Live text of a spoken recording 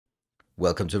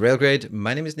Welcome to RAILGRADE.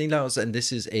 My name is Nilaus, and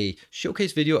this is a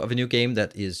showcase video of a new game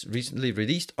that is recently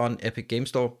released on Epic Game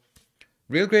Store.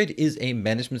 RAILGRADE is a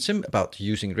management sim about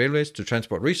using railways to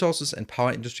transport resources and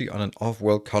power industry on an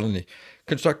off-world colony,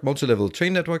 construct multi-level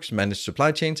train networks, manage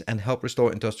supply chains, and help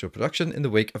restore industrial production in the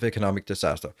wake of economic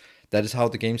disaster. That is how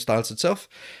the game styles itself.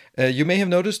 You may have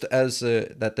noticed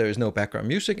that there is no background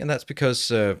music, and that's because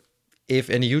if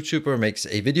any YouTuber makes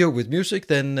a video with music,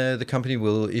 then the company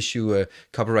will issue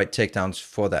copyright takedowns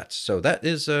for that. So that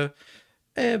is a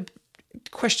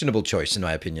questionable choice, in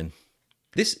my opinion.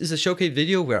 This is a showcase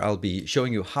video where I'll be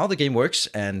showing you how the game works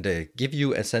and give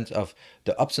you a sense of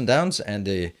the ups and downs and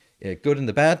the good and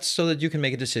the bad, so that you can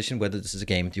make a decision whether this is a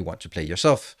game you want to play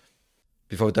yourself.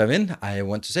 Before we dive in, I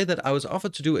want to say that I was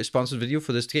offered to do a sponsored video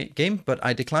for this game, but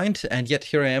I declined, and yet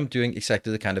here I am doing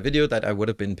exactly the kind of video that I would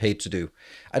have been paid to do.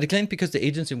 I declined because the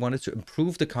agency wanted to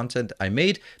improve the content I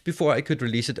made before I could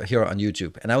release it here on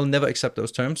YouTube, and I will never accept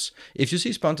those terms. If you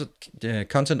see sponsored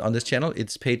content on this channel,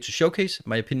 it's paid to showcase.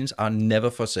 My opinions are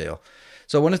never for sale.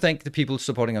 So I want to thank the people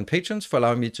supporting on Patreon for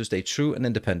allowing me to stay true and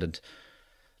independent.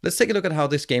 Let's take a look at how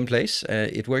this game plays.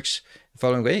 It works the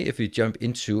following way. If we jump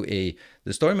into the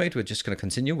story mode, we're just going to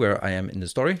continue where I am in the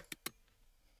story.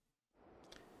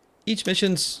 Each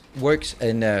mission works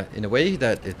in a way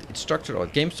that it's structured, or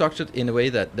game structured in a way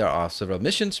that there are several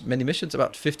missions, many missions,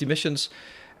 about 50 missions,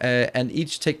 and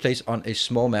each take place on a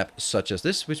small map such as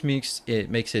this, which makes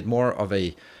it more of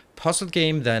a puzzle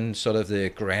game than sort of the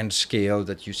grand scale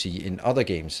that you see in other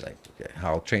games, like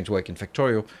how trains work in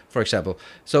Factorio, for example.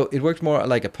 So it works more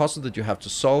like a puzzle that you have to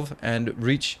solve and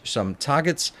reach some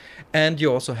targets, and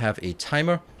you also have a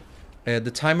timer.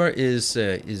 The timer is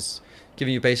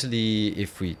giving you basically,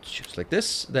 if we choose like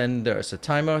this, then there's a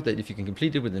timer that if you can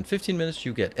complete it within 15 minutes,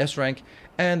 you get S rank,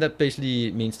 and that basically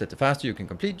means that the faster you can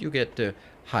complete, you get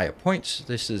higher points.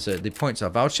 This is the points are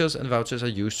vouchers, and vouchers are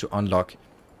used to unlock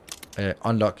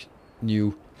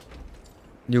new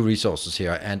resources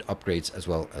here and upgrades, as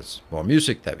well as more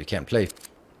music that we can play.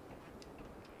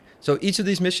 So each of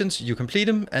these missions, you complete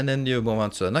them, and then you move on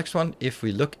to the next one. If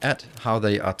we look at how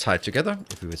they are tied together,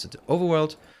 if we visit the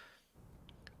overworld,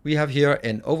 we have here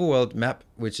an overworld map,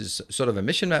 which is sort of a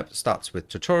mission map. It starts with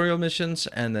tutorial missions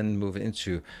and then move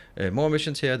into more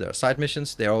missions here. There are side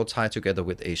missions. They're all tied together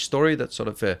with a story that sort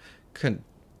of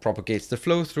propagates the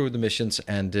flow through the missions,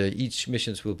 and each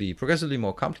missions will be progressively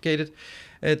more complicated.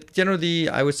 Generally,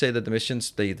 I would say that the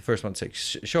missions, the first one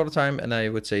takes shorter time, and I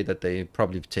would say that they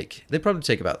probably take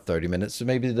about 30 minutes. So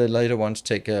maybe the later ones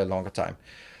take a longer time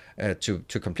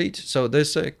to complete. So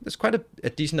there's quite a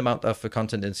decent amount of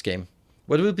content in this game.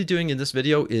 What we'll be doing in this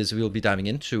video is we'll be diving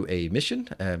into a mission.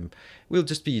 We'll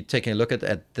just be taking a look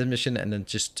at the mission and then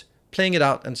just playing it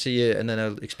out and see it, and then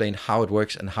I'll explain how it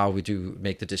works and how we do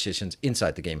make the decisions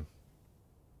inside the game.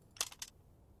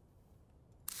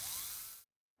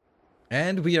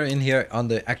 And we are in here on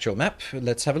the actual map.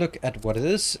 Let's have a look at what it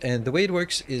is. And the way it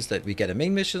works is that we get a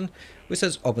main mission which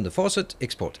says open the faucet,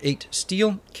 export 8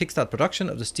 steel, kickstart production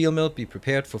of the steel mill, be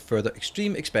prepared for further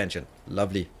extreme expansion.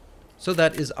 Lovely. So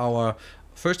that is our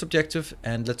first objective,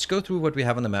 and let's go through what we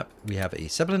have on the map. We have a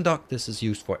Zeppelin dock. This is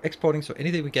used for exporting, so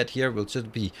anything we get here will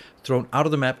just be thrown out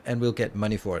of the map and we'll get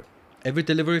money for it. Every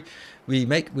delivery we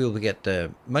make, we'll get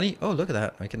money. Oh, look at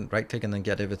that. I can right click and then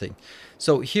get everything.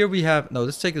 So here we have, no,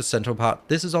 let's take the central part.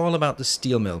 This is all about the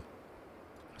steel mill.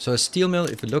 So a steel mill,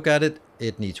 if we look at it,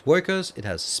 it needs workers, it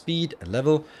has speed and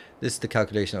level. This is the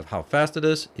calculation of how fast it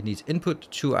is. It needs input,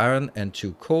 2 iron and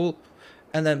 2 coal.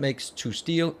 And that makes 2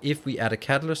 steel. If we add a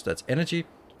catalyst, that's energy,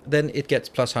 then it gets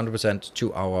plus 100%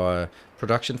 to our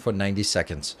production for 90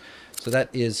 seconds. So that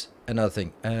is another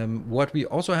thing. What we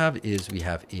also have is we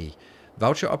have a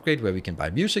voucher upgrade where we can buy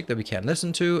music that we can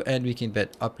listen to, and we can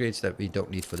get upgrades that we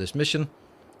don't need for this mission.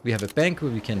 We have a bank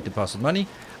where we can deposit money.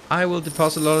 I will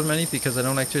deposit a lot of money because I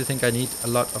don't actually think I need a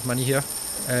lot of money here,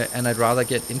 and I'd rather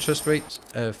get interest rates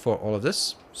for all of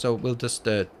this. So we'll just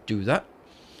do that.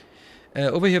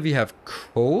 Over here we have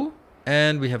coal,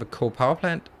 and we have a coal power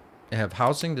plant. We have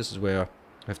housing. This is where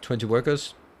we have 20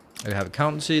 workers. We have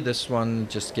accountancy. This one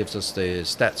just gives us the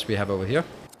stats we have over here.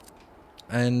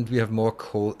 And we have more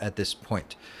coal at this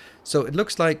point. So it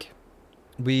looks like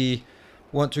we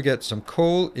want to get some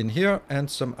coal in here and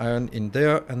some iron in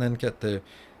there, and then get the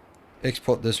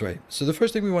export this way. So the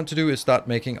first thing we want to do is start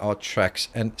making our tracks.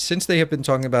 And since they have been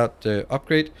talking about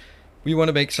upgrade, we want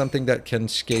to make something that can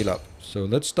scale up. So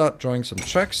let's start drawing some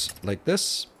tracks like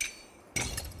this.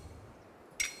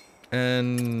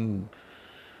 And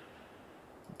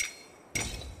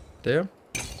there.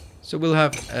 So we'll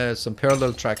have some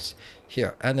parallel tracks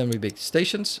here. And then we make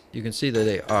stations. You can see that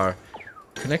they are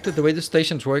connected. The way the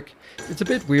stations work, it's a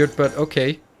bit weird, but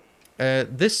okay.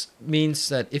 This means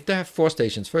that if they have 4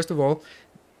 stations, first of all,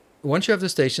 once you have the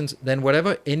stations, then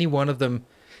whatever any one of them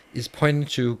is pointing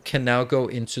to can now go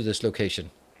into this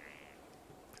location.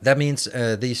 That means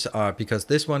these are, because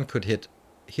this one could hit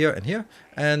here and here,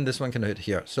 and this one can hit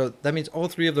here. So that means all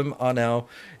 3 of them are now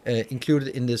included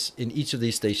in each of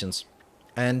these stations.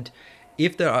 And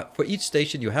if there are, for each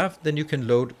station you have, then you can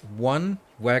load 1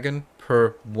 wagon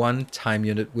per 1 time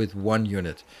unit with 1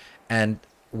 unit. And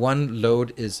 1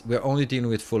 load is, we're only dealing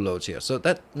with full loads here. So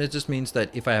that just means that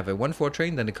if I have a 1-4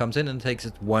 train, then it comes in and takes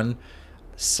it 1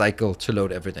 cycle to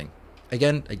load everything.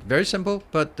 Again, like, very simple,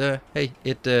 but hey,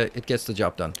 it gets the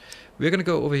job done. We're going to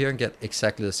go over here and get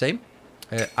exactly the same.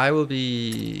 I will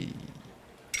be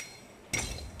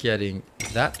getting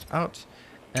that out.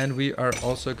 And we are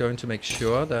also going to make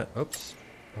sure that, oops,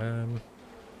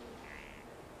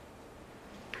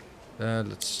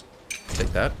 let's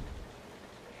take that.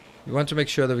 We want to make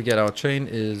sure that we get our train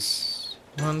is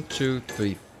 1, 2,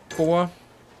 3, 4.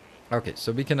 Okay,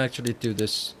 so we can actually do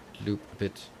this loop a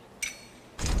bit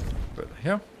further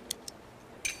here.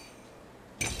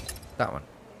 That one.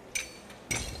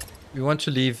 We want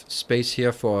to leave space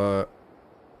here for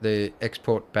the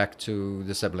export back to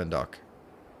the Zeppelin dock.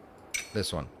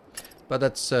 This one. But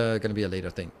that's going to be a later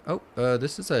thing. Oh,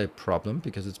 this is a problem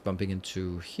because it's bumping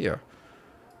into here.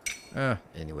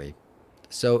 Anyway.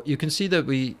 So you can see that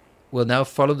we will now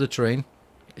follow the terrain.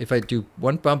 If I do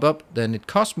 1 bump up, then it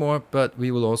costs more, but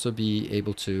we will also be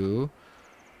able to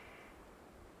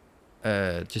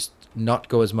just not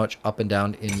go as much up and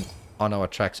down on our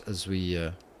tracks as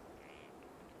we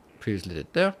previously did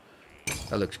there.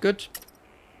 That looks good.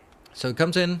 So it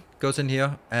comes in, goes in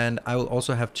here, and I will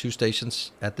also have 2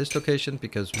 stations at this location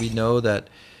because we know that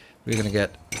we're going to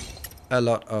get a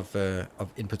lot of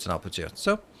inputs and outputs here.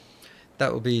 So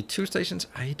that will be 2 stations.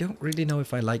 I don't really know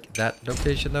if I like that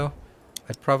location though.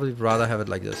 I'd probably rather have it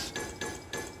like this.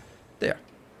 There.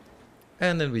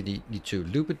 And then we need to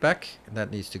loop it back, and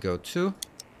that needs to go to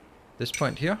this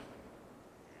point here.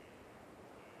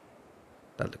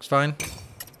 That looks fine.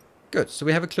 Good, so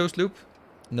we have a closed loop.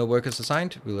 No workers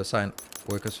assigned. We'll assign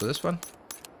workers for this one.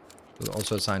 We'll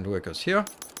also assign workers here.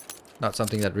 Not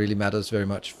something that really matters very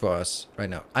much for us right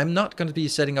now. I'm not going to be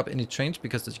setting up any trains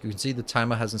because, as you can see, the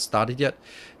timer hasn't started yet.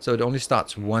 So it only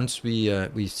starts once we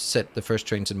set the first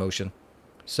trains in motion.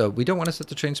 So we don't want to set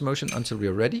the trains in motion until we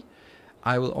are ready.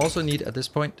 I will also need at this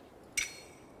point,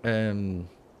 like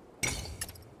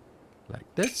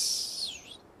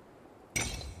this.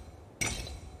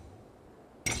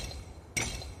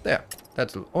 There.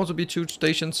 That will also be 2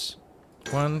 stations.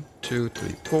 1, 2,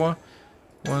 3, 4.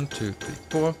 1, 2, 3,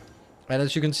 4. And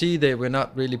as you can see, we're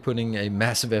not really putting a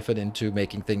massive effort into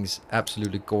making things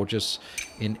absolutely gorgeous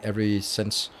in every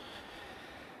sense.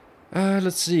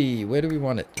 Let's see. Where do we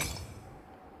want it?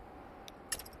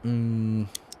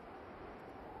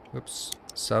 Whoops.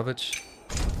 Salvage.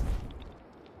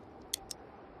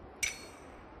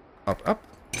 Up, up.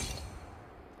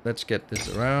 Let's get this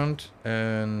around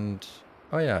and...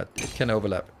 Oh yeah, it can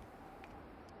overlap.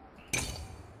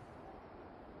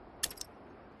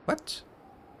 What?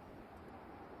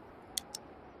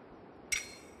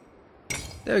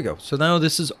 There we go. So now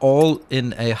this is all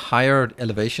in a higher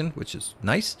elevation, which is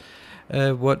nice.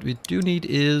 What we do need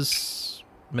is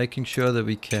making sure that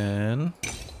we can...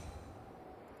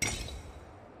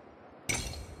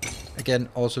 Again,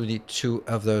 also we need 2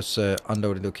 of those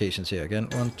unloaded locations here. Again,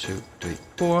 1, 2, 3,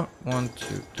 4. 1,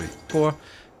 2, 3, 4.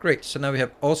 Great, so now we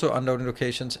have also unloading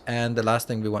locations, and the last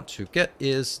thing we want to get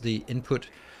is the input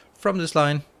from this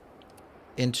line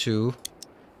into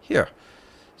here.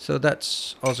 So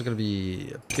that's also going to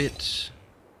be a bit...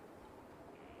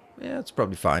 Yeah, it's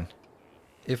probably fine.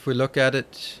 If we look at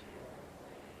it...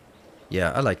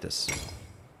 Yeah, I like this.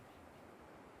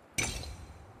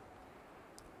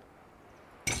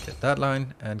 Get that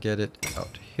line and get it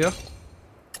out here.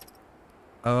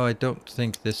 Oh, I don't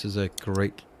think this is a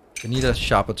great... We need a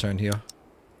sharper turn here.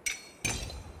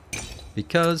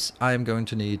 Because I am going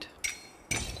to need...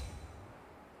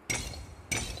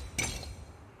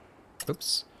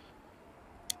 Oops.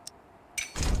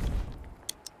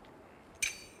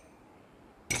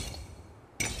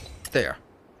 There.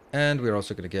 And we're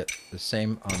also going to get the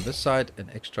same on this side,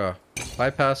 an extra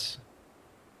bypass.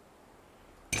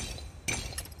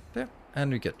 There.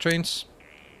 And we get trains.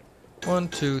 1,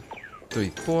 2, 3,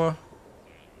 4.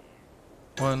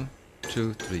 1,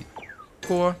 2, 3,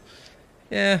 4.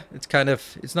 Yeah, it's kind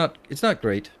of, it's not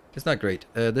great. It's not great.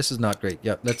 This is not great.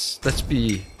 Yeah, let's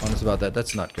be honest about that.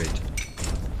 That's not great.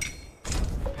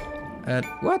 And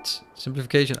what?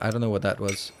 Simplification. I don't know what that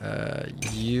was.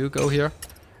 You go here.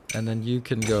 And then you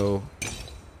can go...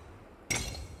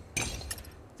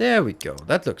 There we go.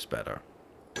 That looks better.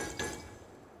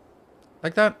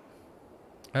 Like that.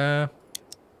 And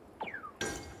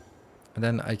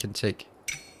then I can take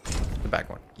the back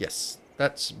one. Yes,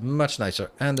 that's much nicer.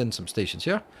 And then some stations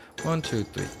here. 1, 2,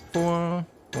 3, 4.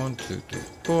 1, 2, 3,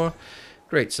 4.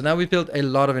 Great. So now we built a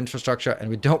lot of infrastructure and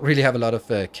we don't really have a lot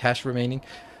of cash remaining.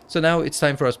 So now it's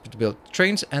time for us to build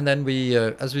trains. And then we,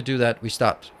 as we do that, we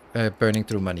start burning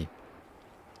through money.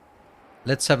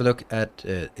 Let's have a look at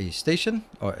a station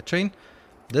or a train.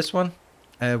 This one.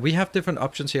 We have different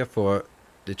options here for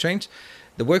the trains.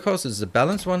 The workhorse is the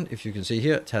balanced one. If you can see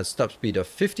here, it has top speed of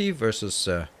 50 versus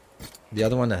the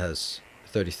other one that has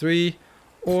 33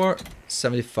 or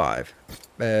 75.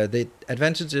 The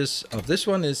advantages of this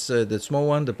one is the small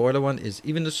one, the boiler one, is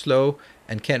even though slow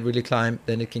and can't really climb,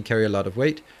 then it can carry a lot of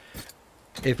weight.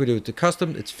 If we do it to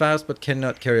custom, it's fast but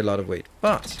cannot carry a lot of weight.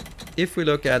 But if we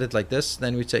look at it like this,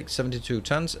 then we take 72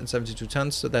 tons and 72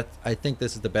 tons. So that I think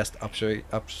this is the best option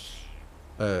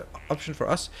for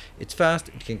us. It's fast,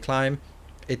 it can climb,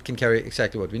 it can carry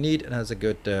exactly what we need, and has a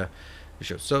good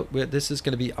ratio. So this is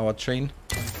going to be our train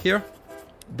here.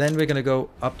 Then we're going to go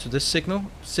up to this signal.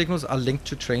 Signals are linked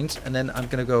to trains, and then I'm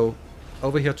going to go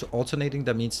over here to alternating.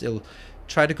 That means it'll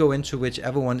try to go into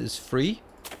whichever one is free.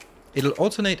 It'll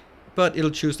alternate, but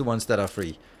it'll choose the ones that are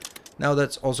free. Now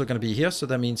that's also going to be here, so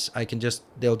that means I can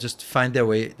they'll just find their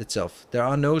way itself. There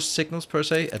are no signals per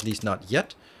se, at least not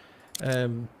yet,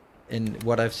 in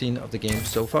what I've seen of the game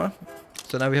so far.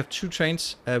 So now we have 2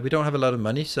 trains. We don't have a lot of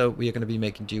money, so we are going to be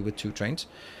making do with 2 trains.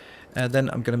 And then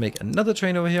I'm going to make another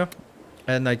train over here.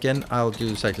 And again, I'll do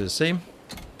exactly the same,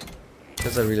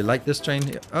 because I really like this train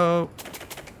here. Oh,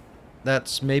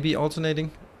 that's maybe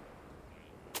alternating.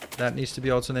 That needs to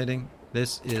be alternating.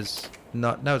 This is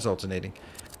not. Now it's alternating.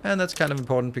 And that's kind of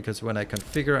important, because when I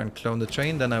configure and clone the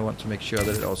train, then I want to make sure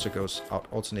that it also goes out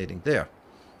alternating there.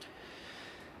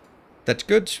 That's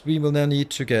good. We will now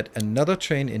need to get another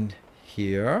train in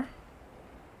here.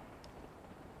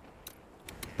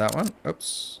 That one.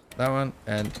 Oops. That one.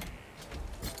 And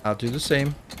I'll do the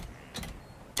same.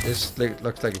 This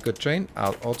looks like a good train.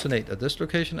 I'll alternate at this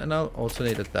location and I'll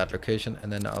alternate at that location,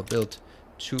 and then I'll build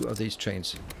 2 of these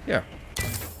trains here.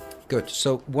 Good.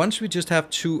 So once we just have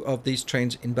 2 of these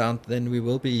trains inbound, then we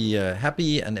will be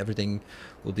happy and everything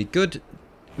will be good.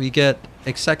 We get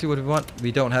exactly what we want.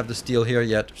 We don't have the steel here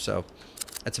yet, so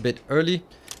that's a bit early,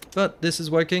 but this is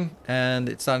working and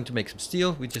it's starting to make some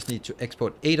steel. We just need to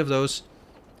export 8 of those.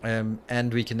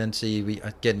 And we can then see we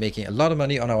are making a lot of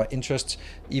money on our interests,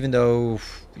 even though,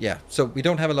 yeah, so we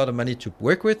don't have a lot of money to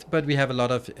work with, but we have a lot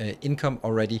of income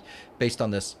already based on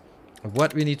this.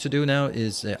 What we need to do now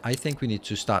is, I think we need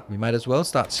to we might as well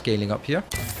start scaling up here,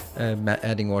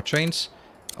 adding more trains.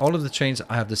 All of the trains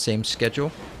I have the same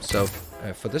schedule, so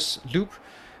for this loop,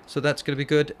 so that's going to be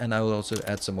good. And I will also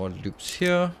add some more loops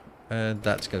here, and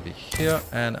that's going to be here,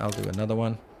 and I'll do another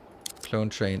one, clone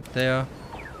train there.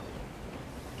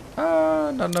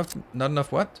 Not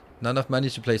enough what? Not enough money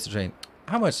to place the train.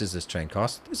 How much does this train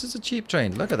cost? This is a cheap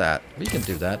train. Look at that. We can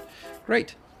do that.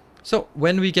 Great. So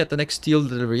when we get the next steel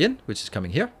delivery in, which is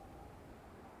coming here.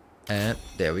 And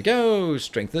there we go.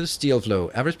 Strengthen the steel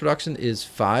flow. Average production is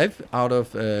 5 out of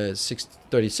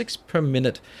 636 per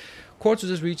minute. Core to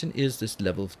this region is this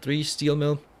level 3 steel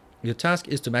mill. Your task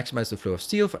is to maximize the flow of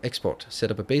steel for export. Set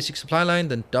up a basic supply line,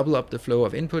 then double up the flow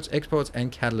of inputs, exports,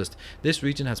 and catalyst. This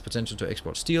region has potential to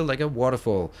export steel like a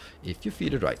waterfall, if you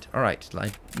feed it right. Alright,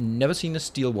 I've never seen a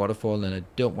steel waterfall and I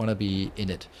don't want to be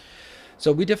in it.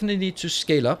 So we definitely need to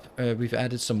scale up. We've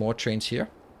added some more trains here.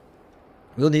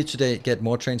 We'll need to get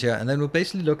more trains here, and then we'll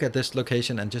basically look at this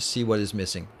location and just see what is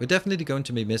missing. We're definitely going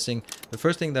to be missing. The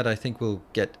first thing that I think we'll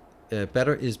get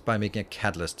better is by making a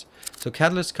catalyst. So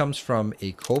catalyst comes from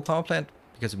a coal power plant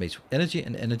because it makes energy,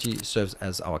 and energy serves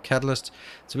as our catalyst.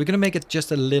 So we're going to make it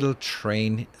just a little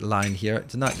train line here.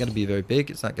 It's not going to be very big.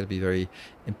 It's not going to be very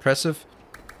impressive.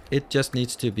 It just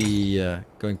needs to be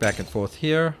going back and forth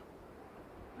here.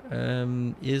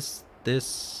 Is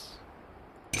this...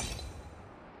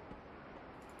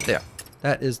 There.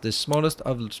 That is the smallest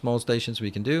of the small stations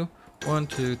we can do. 1,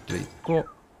 2, 3, 4,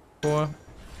 4.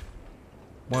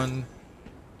 1,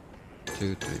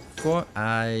 2, 3, 4.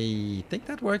 I think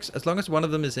that works. As long as one of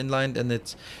them is inlined, and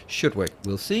it should work.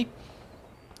 We'll see.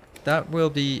 That will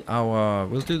be our...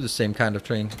 We'll do the same kind of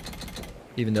train,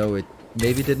 even though it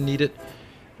maybe didn't need it.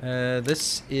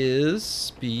 This is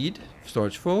speed.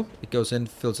 Storage full. It goes in,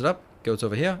 fills it up, goes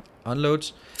over here,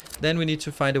 unloads. Then we need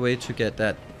to find a way to get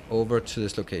that over to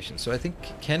this location. So I think,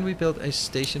 can we build a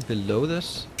station below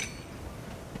this?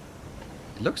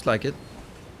 It looks like it.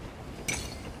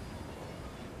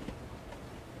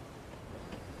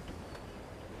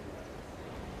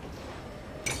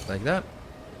 like that.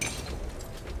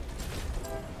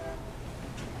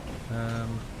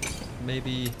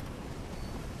 Maybe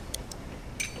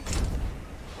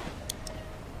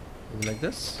like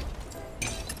this.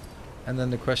 And then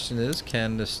the question is,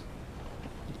 can this...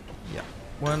 Yeah.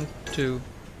 1, 2,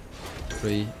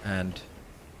 3, and...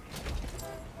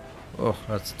 Oh,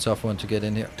 that's a tough one to get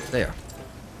in here. There.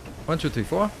 1, 2, 3,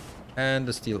 4. And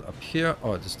the steel up here,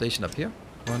 or the station up here.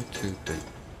 1, 2, 3,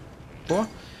 4.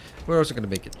 We're also going to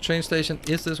make a train station.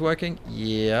 Is this working?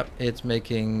 Yeah, it's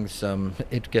making some...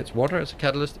 It gets water as a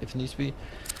catalyst if it needs to be.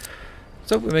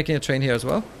 So we're making a train here as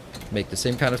well. Make the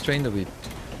same kind of train that we're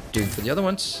doing for the other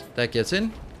ones. That gets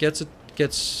in, gets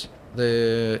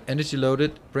the energy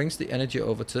loaded, brings the energy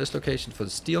over to this location for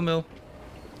the steel mill.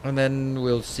 And then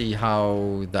we'll see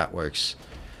how that works.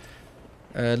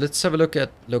 Let's have a look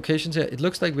at locations here. It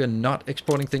looks like we're not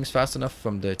exporting things fast enough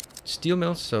from the steel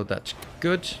mill, so that's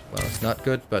good. Well, it's not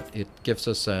good, but it gives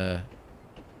us an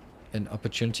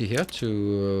opportunity here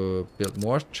to build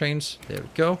more trains. There we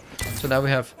go. So now we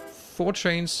have 4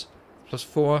 trains plus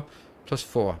 4 plus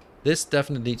 4. This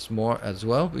definitely needs more as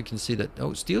well. We can see that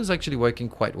steel is actually working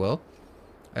quite well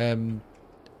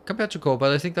compared to coal,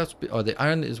 but I think the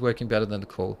iron is working better than the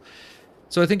coal.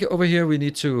 So I think over here we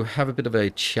need to have a bit of a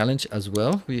challenge as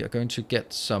well. We are going to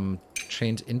get some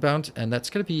trains inbound, and that's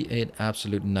going to be an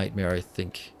absolute nightmare, I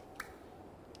think.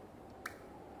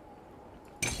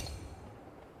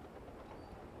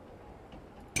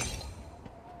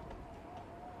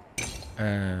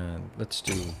 And let's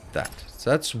do that.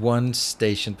 So that's one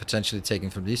station potentially taken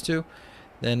from these two.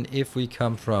 Then if we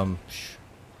come from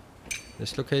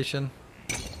this location...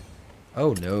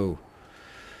 Oh no.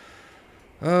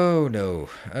 Oh no.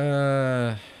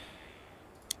 I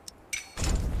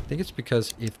think it's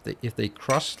because if they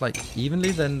cross like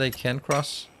evenly, then they can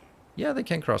cross. Yeah, they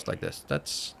can cross like this.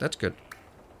 That's good.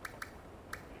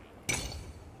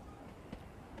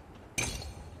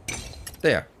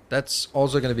 There. That's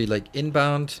also going to be like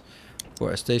inbound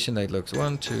for a station that looks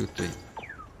 1, 2, 3,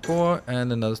 4,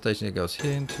 and another station that goes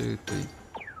here 1, 2, 3,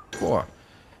 4.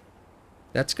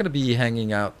 That's going to be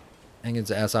hanging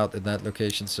its ass out in that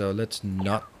location, so let's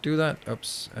not do that.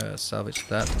 Oops, salvage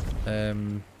that.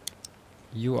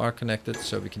 You are connected,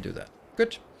 so we can do that.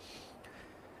 Good.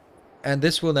 And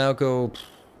this will now go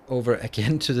over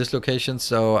again to this location,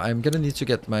 so I'm gonna need to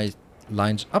get my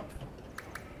lines up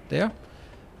there,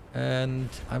 and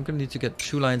I'm gonna need to get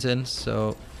 2 lines in,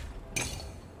 so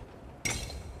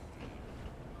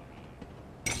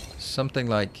something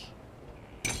like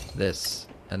this,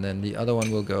 and then the other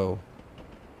one will go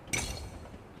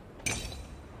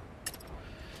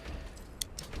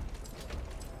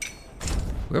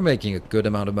We're making a good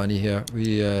amount of money here.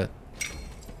 We,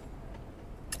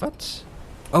 what?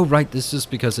 Oh, right, this is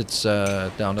because it's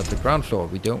down at the ground floor.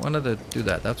 We don't want to do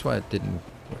that. That's why it didn't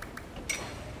work.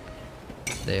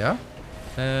 There.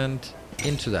 And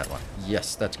into that one.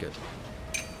 Yes, that's good.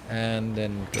 And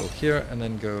then go here, and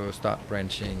then go start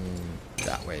branching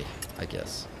that way, I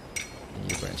guess. And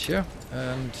you branch here.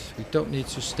 And we don't need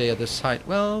to stay at this height.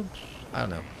 Well, I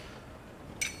don't know.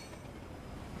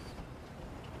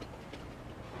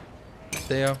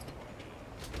 There.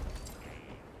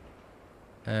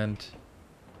 And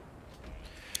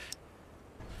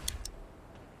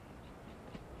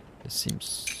it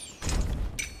seems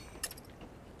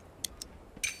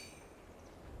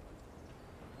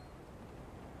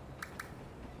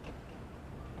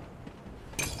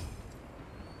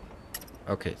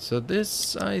okay, so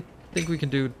this I think we can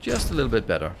do just a little bit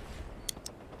better.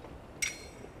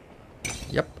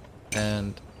 Yep.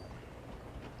 And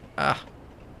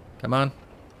come on.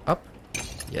 Up.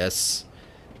 Yes.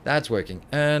 That's working.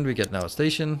 And we get now a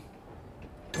station.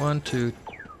 1, 2,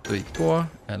 3, 4.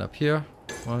 And up here.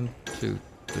 1, 2,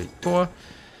 3, 4.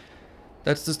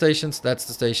 That's the stations. That's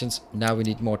the stations. Now we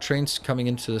need more trains coming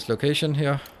into this location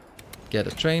here. Get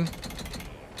a train.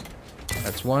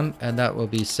 That's one. And that will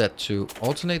be set to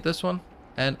alternate this one.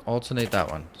 And alternate that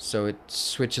one. So it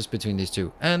switches between these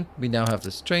two. And we now have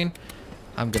this train.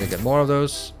 I'm going to get more of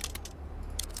those.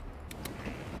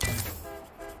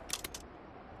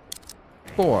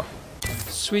 4.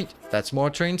 Sweet. That's more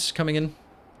trains coming in.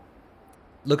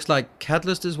 Looks like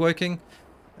catalyst is working.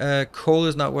 Coal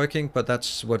is not working, but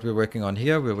that's what we're working on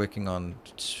here. We're working on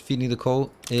feeding the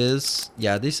coal.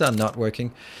 Yeah, these are not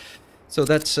working. So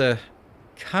that's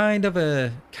kind of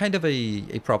a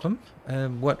problem.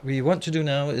 What we want to do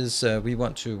now is we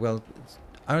want to, well,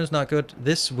 iron's not good.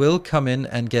 This will come in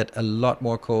and get a lot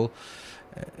more coal.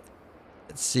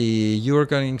 Let's see. You're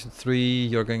going to 3.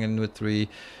 You're going in with 3.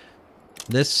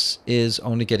 This is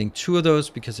only getting 2 of those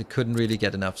because it couldn't really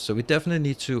get enough. So we definitely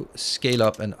need to scale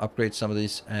up and upgrade some of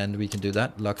these, and we can do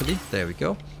that, luckily. There we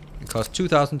go. It costs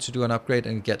 2,000 to do an upgrade,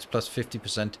 and it gets plus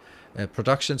 50%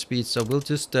 production speed. So we'll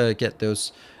just get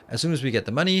those as soon as we get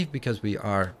the money, because we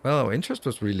are, well, our interest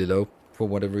was really low for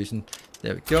whatever reason.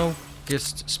 There we go.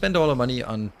 Just spend all our money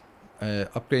on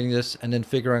upgrading this and then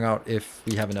figuring out if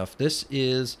we have enough. This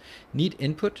is need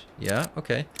input. Yeah,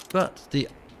 okay. But the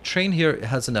train here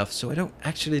has enough, so I don't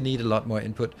actually need a lot more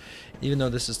input. Even though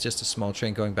this is just a small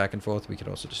train going back and forth, we could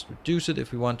also just reduce it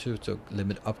if we want to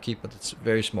limit upkeep, but it's a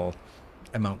very small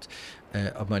amount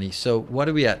of money. So what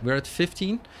are we at? We're at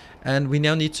 15, and we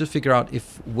now need to figure out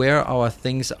if where our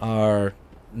things are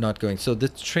not going. So the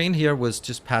train here was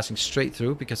just passing straight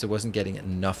through because it wasn't getting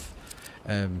enough.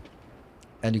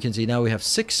 And you can see now we have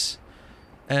 6,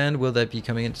 and will that be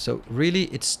coming in? So really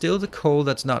it's still the coal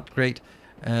that's not great,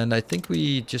 and I think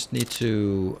we just need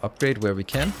to upgrade where we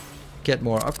can, get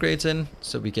more upgrades in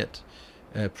so we get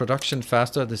production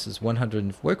faster. This is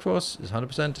 100 workforce is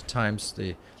 100% times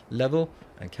the level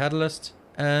and catalyst,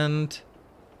 and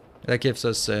that gives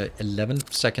us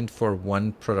 11 second for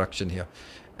 1 production here.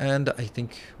 And I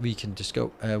think we can just go,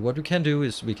 what we can do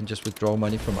is we can just withdraw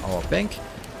money from our bank,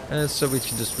 so we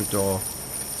can just withdraw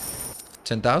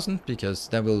 10,000 because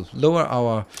that will lower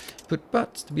our put,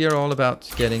 but we are all about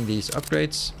getting these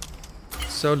upgrades.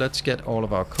 So let's get all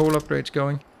of our coal upgrades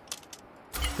going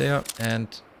there, and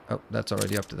oh, that's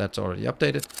already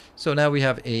updated. So now we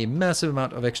have a massive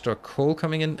amount of extra coal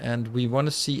coming in, and we want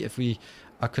to see if we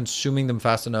are consuming them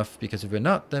fast enough, because if we're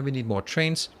not, then we need more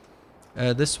trains.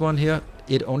 This one here,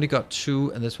 it only got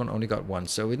 2, and this one only got 1.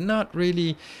 So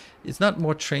it's not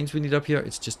more trains we need up here,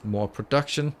 it's just more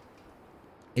production.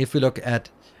 If we look at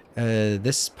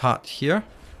this part here,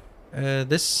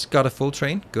 this got a full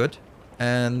train, good.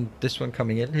 And this one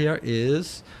coming in here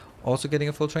is also getting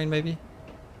a full train maybe.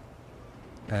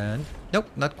 And nope,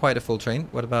 not quite a full train.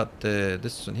 What about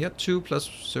this one here? 2 plus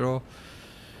 0.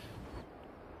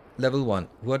 Level 1.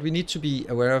 What we need to be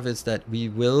aware of is that we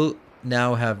will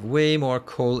now have way more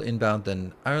coal inbound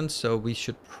than iron, so we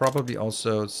should probably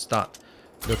also start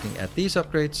looking at these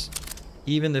upgrades,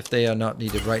 even if they are not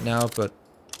needed right now, but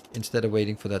instead of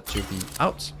waiting for that to be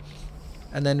out.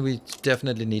 And then we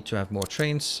definitely need to have more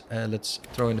trains. Let's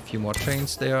throw in a few more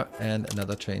trains there, and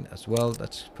another train as well.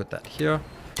 Let's put that here.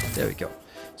 There we go.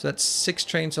 So that's 6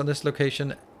 trains on this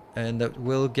location, and that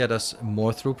will get us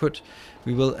more throughput.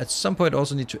 We will at some point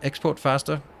also need to export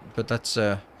faster, but that's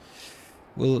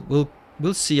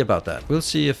we'll see about that. We'll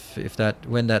see if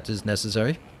when that is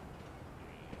necessary.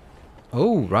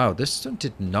 Oh wow, this one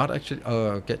did not actually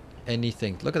get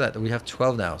anything. Look at that, we have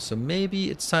 12 now, so maybe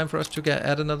it's time for us to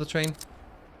add another train.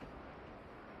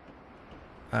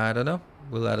 I don't know,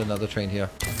 we'll add another train here.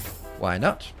 Why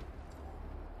not?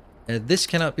 This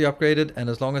cannot be upgraded, and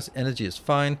as long as energy is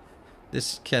fine,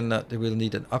 this cannot. We'll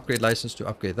need an upgrade license to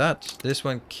upgrade that. This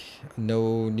one,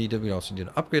 no needed. We also need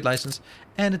an upgrade license,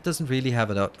 and it doesn't really have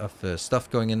a lot of stuff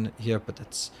going in here, but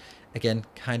it's again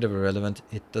kind of irrelevant.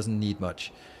 It doesn't need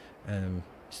much.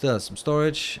 Still has some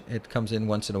storage. It comes in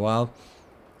once in a while.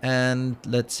 And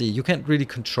let's see, you can't really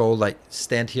control like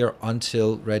stand here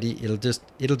until ready. It'll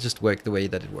just work the way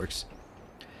that it works.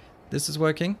 This is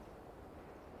working.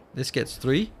 This gets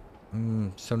 3.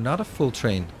 So not a full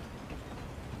train.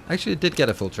 Actually, it did get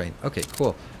a full train. Okay,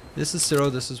 cool. This is 0,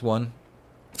 this is 1.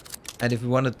 And if we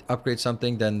want to upgrade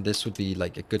something, then this would be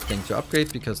like a good thing to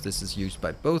upgrade, because this is used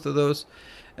by both of those.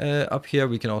 Up here,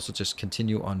 we can also just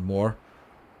continue on more.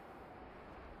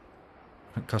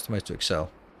 Customize to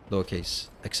Excel. Lowercase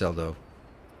Excel though.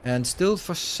 And still,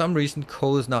 for some reason,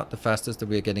 coal is not the fastest that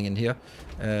we are getting in here.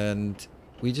 And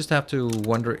we just have to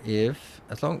wonder if,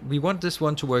 as long we want this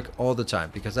one to work all the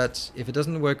time, because that's, if it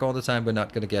doesn't work all the time, we're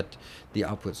not going to get the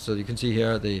output. So you can see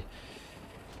here the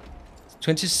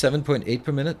 27.8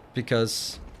 per minute,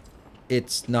 because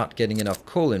it's not getting enough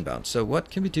coal inbound. So what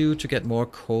can we do to get more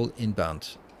coal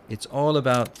inbound? It's all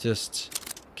about just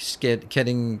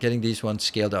getting these ones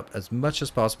scaled up as much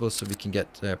as possible, so we can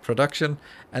get production,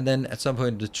 and then at some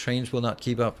point the trains will not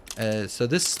keep up. So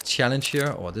this challenge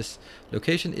here, or this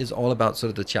location, is all about sort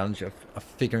of the challenge of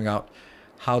figuring out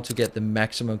how to get the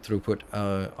maximum throughput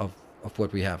of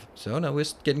what we have. So now we're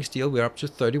getting steel. We're up to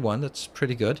 31. That's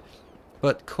pretty good,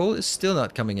 but coal is still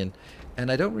not coming in,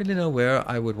 and I don't really know where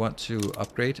I would want to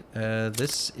upgrade.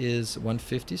 This is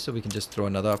 150, so we can just throw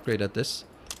another upgrade at this.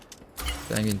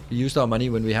 I mean, we used our money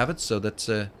when we have it, so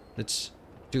let's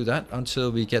do that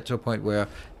until we get to a point where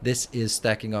this is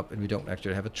stacking up and we don't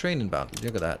actually have a train inbound.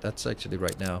 Look at that. That's actually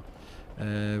right now.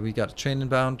 We got a train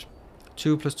inbound.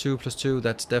 2 plus 2 plus 2,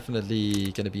 that's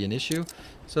definitely going to be an issue.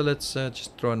 So let's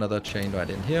just throw another train right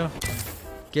in here.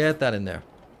 Get that in there.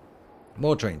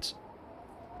 More trains.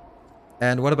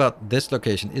 And what about this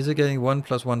location? Is it getting 1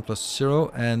 plus 1 plus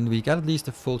 0? And we got at least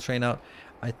a full train out.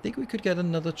 I think we could get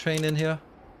another train in here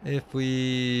if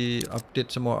we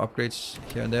did some more upgrades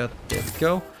here and there. There we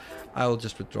go. I will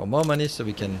just withdraw more money so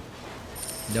we can...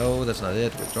 No, that's not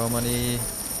it. Withdraw money.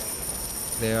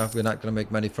 There. We're not going to make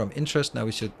money from interest. Now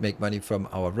we should make money from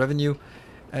our revenue.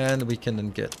 And we can then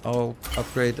get all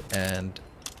upgrade and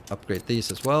upgrade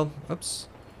these as well. Oops.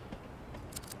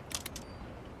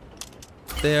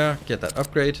 There. Get that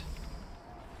upgrade.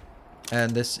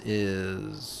 And this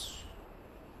is...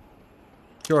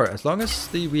 Sure, as long as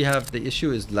we have the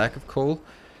issue is lack of coal,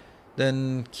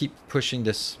 then keep pushing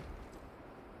this.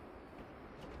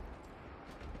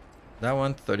 That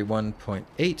one,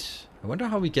 31.8. I wonder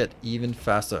how we get even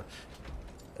faster.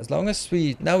 As long as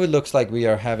we... Now it looks like we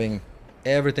are having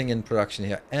everything in production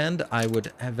here. And I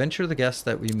would venture the guess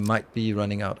that we might be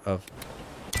running out of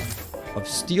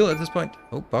steel at this point.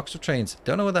 Oh, box of trains.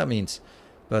 Don't know what that means.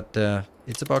 But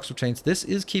it's a box of trains. This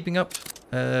is keeping up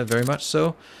very much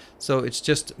so. So it's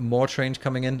just more trains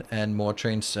coming in and more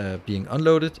trains being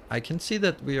unloaded. I can see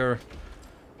that we are...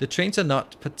 The trains are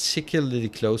not particularly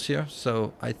close here,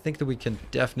 so I think that we can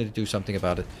definitely do something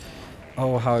about it.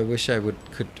 Oh, how I wish I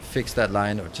could fix that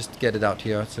line or just get it out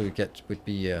here so it would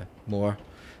be more.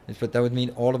 But that would mean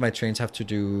all of my trains have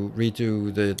to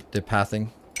redo the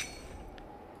pathing.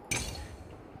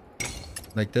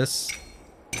 Like this.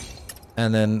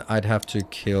 And then I'd have to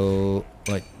kill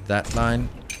like that line.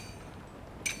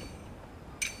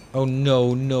 Oh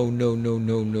no, no, no, no,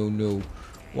 no, no, no.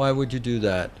 Why would you do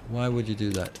that? Why would you do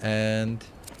that? And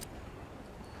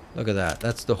look at that.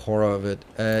 That's the horror of it.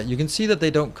 You can see that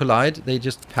they don't collide. They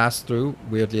just pass through,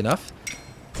 weirdly enough.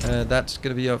 That's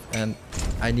going to be off. And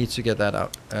I need to get that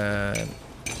out.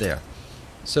 There.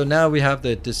 So now we have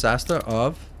the disaster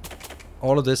of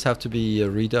all of this have to be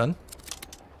redone.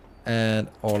 And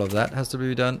all of that has to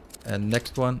be redone. And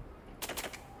next one.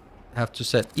 Have to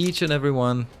set each and every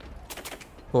one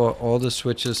for all the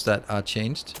switches that are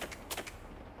changed.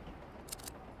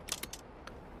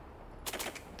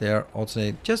 They are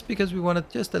alternate just because we wanted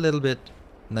just a little bit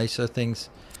nicer things.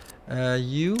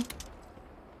 You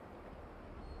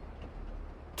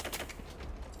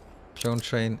drone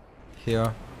train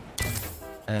here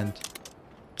and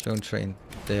drone train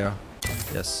there.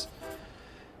 Yes.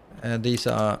 And these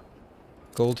are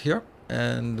gold here,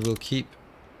 and we'll keep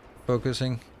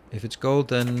focusing. If it's gold,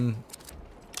 then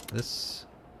this.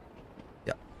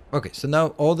 Yeah. Okay. So now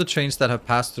all the trains that have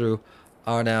passed through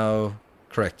are now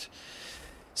correct.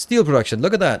 Steel production,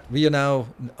 look at that. We are now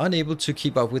unable to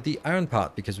keep up with the iron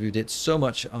part because we did so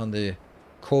much on the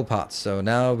coal parts. So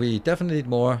now we definitely need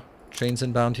more trains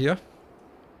inbound here.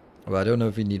 Well, I don't know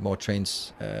if we need more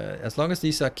trains. As long as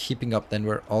these are keeping up, then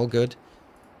we're all good.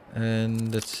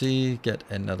 And let's see, get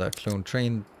another clone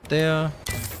train there.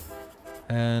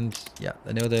 And yeah,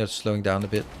 I know they're slowing down a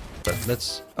bit, but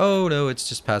let's... Oh no, it's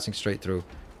just passing straight through.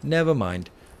 Never mind.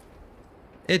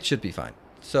 It should be fine.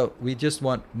 So we just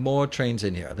want more trains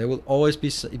in here. There will always be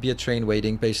a train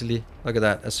waiting, basically. Look at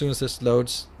that. As soon as this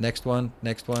loads, next one,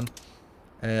 next one.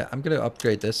 I'm going to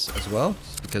upgrade this as well,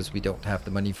 because we don't have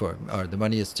the money for, or the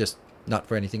money is just not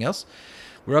for anything else.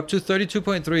 We're up to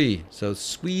 32.3, so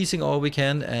squeezing all we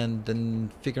can and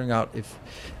then figuring out if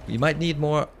we might need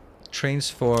more trains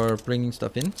for bringing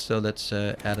stuff in. So let's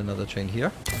add another train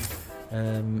here.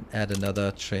 Add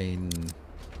another train.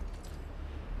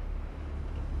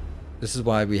 This is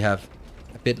why we have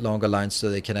a bit longer lines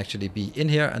so they can actually be in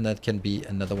here, and that can be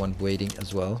another one waiting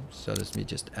as well. So let me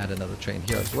just add another train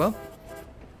here as well.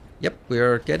 Yep, we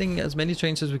are getting as many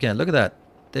trains as we can. Look at that.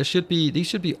 These should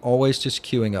be always just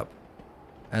queuing up.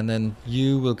 And then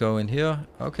you will go in here.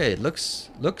 Okay, it looks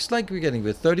like we're getting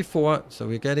with 34, so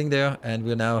we're getting there, and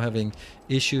we're now having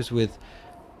issues with...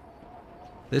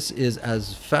 This is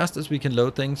as fast as we can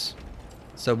load things.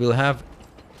 So we'll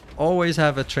always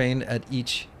have a train at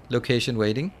each location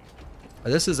waiting.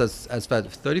 This is as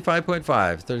fast, 35.5,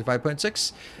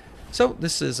 35.6. So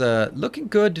this is looking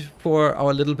good for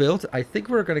our little build. I think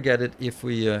we're going to get it if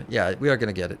we... yeah, we are going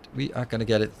to get it. We are going to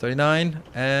get it. 39.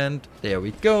 And there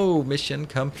we go. Mission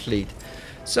complete.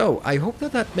 So I hope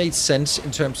that made sense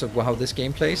in terms of how this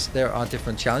game plays. There are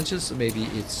different challenges. Maybe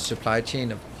it's supply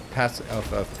chain of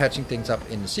patching things up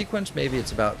in the sequence. Maybe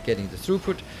it's about getting the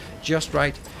throughput just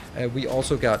right. We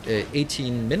also got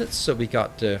 18 minutes, so we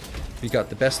got the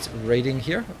best rating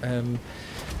here.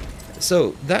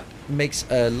 So that makes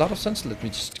a lot of sense. Let me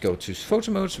just go to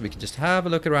photo mode so we can just have a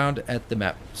look around at the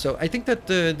map. So I think that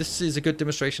this is a good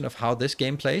demonstration of how this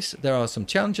game plays. There are some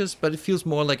challenges, but it feels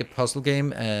more like a puzzle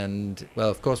game. And, well,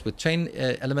 of course, with train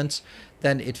elements,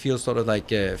 then it feels sort of like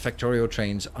Factorio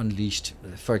Trains Unleashed,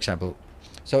 for example.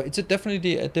 So it's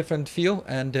definitely a different feel,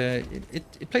 and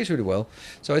it plays really well.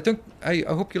 So I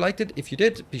hope you liked it. If you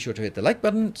did, be sure to hit the like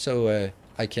button so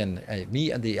I can, me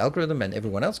and the algorithm and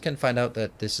everyone else can find out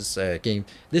that this is a game.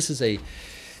 This is a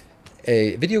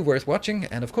video worth watching,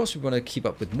 and of course, if you want to keep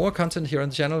up with more content here on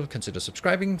the channel, consider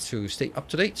subscribing to stay up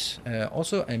to date.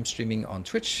 Also, I'm streaming on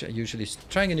Twitch, usually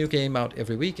trying a new game out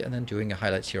every week, and then doing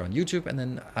highlights here on YouTube, and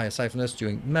then aside from this,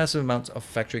 doing massive amounts of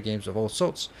factory games of all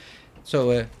sorts.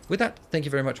 So with that, thank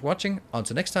you very much for watching.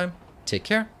 Until next time, take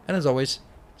care, and as always,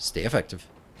 stay effective.